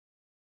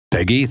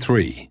Peggy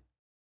 3.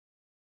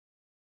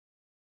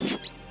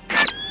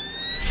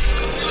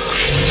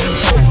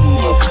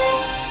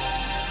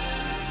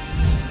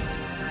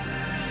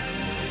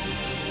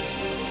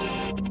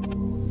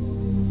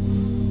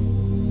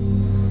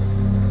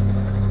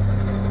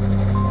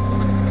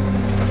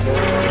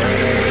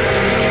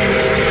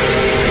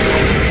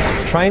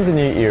 Trainz a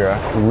New Era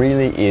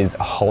really is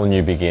a whole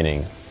new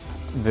beginning.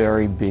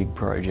 Very big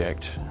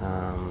project.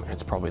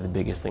 It's probably the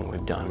biggest thing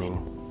we've done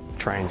in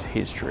Trainz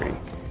history.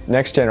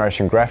 Next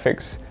generation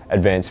graphics,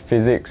 advanced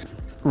physics.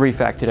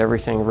 Refactored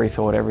everything,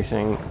 rethought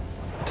everything.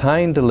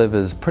 Trainz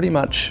delivers pretty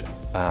much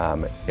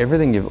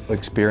everything you've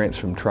experienced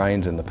from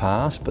Trainz in the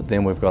past, but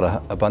then we've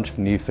got a bunch of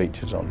new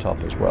features on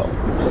top as well.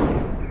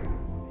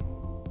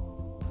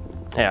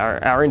 Yeah,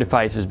 our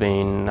interface has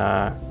been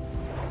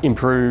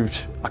improved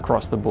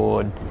across the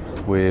board.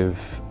 We've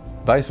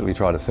basically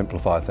tried to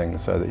simplify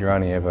things so that you're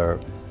only ever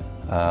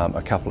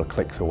a couple of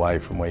clicks away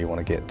from where you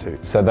want to get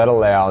to. So that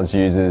allows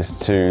users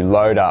to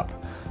load up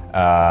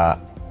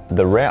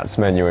the routes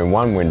menu in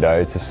one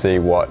window to see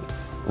what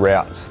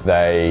routes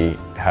they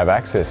have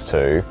access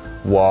to,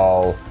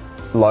 while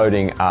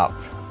loading up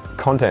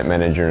Content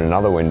Manager in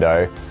another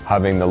window,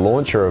 having the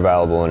launcher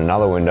available in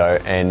another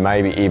window, and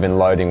maybe even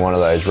loading one of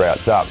those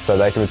routes up, so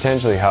they can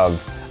potentially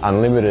have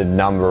unlimited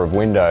number of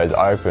windows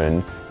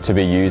open to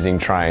be using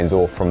Trainz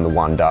all from the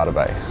one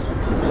database.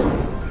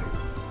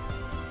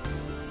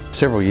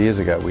 Several years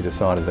ago we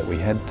decided that we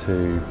had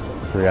to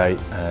create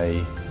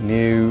a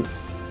new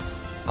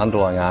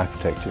underlying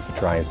architecture for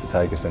Trainz to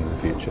take us into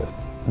the future.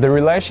 The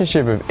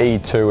relationship of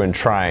E2 and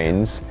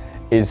Trainz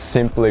is,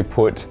 simply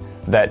put,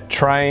 that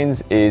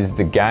Trainz is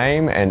the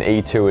game and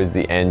E2 is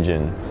the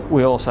engine.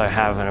 We also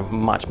have a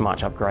much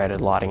upgraded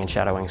lighting and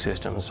shadowing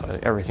system, so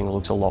everything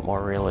looks a lot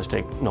more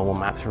realistic. Normal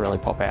maps really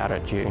pop out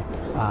at you.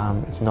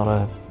 It's not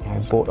a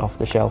bought off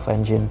the shelf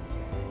engine.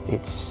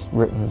 It's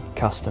written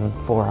custom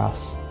for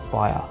us,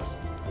 by us.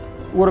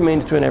 What it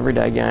means to an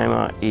everyday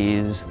gamer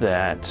is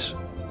that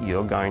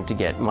you're going to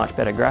get much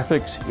better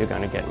graphics, you're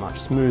going to get much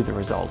smoother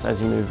results. As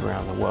you move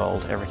around the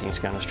world, everything's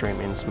going to stream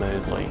in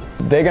smoothly.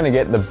 They're going to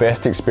get the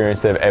best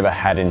experience they've ever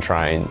had in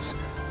Trainz.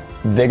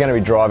 They're going to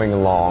be driving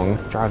along.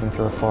 Driving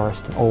through a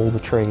forest, and all the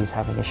trees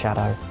having a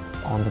shadow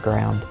on the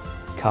ground,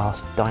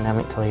 cast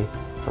dynamically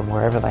from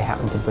wherever they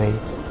happen to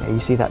be. You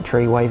see that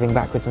tree waving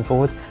backwards and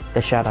forwards?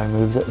 The shadow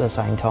moves at the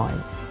same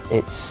time.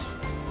 It's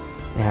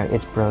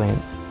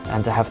brilliant.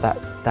 And to have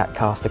that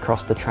cast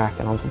across the track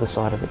and onto the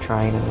side of the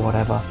train and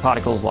whatever.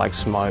 Particles like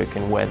smoke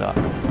and weather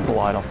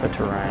glide off the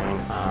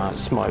terrain.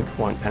 Smoke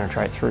won't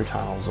penetrate through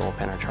tunnels or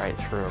penetrate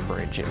through a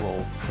bridge. It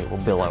will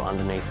billow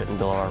underneath it and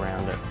billow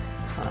around it.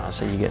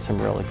 So you get some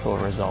really cool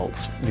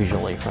results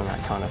visually from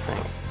that kind of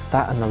thing.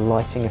 That and the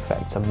lighting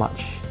effects are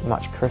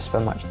much crisper,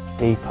 much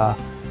deeper.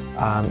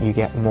 You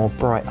get more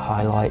bright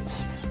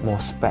highlights, more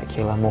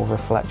specular, more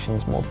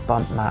reflections, more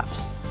bump maps.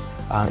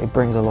 It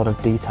brings a lot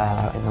of detail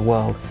out in the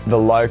world. The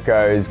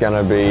loco is going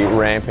to be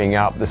ramping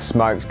up, the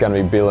smoke's going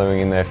to be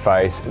billowing in their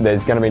face.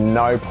 There's going to be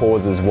no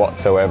pauses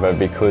whatsoever,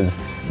 because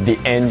the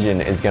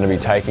engine is going to be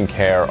taking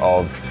care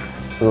of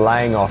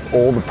laying off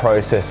all the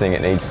processing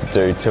it needs to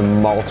do to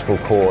multiple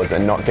cores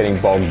and not getting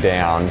bogged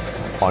down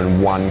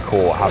on one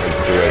core having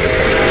to do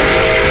everything.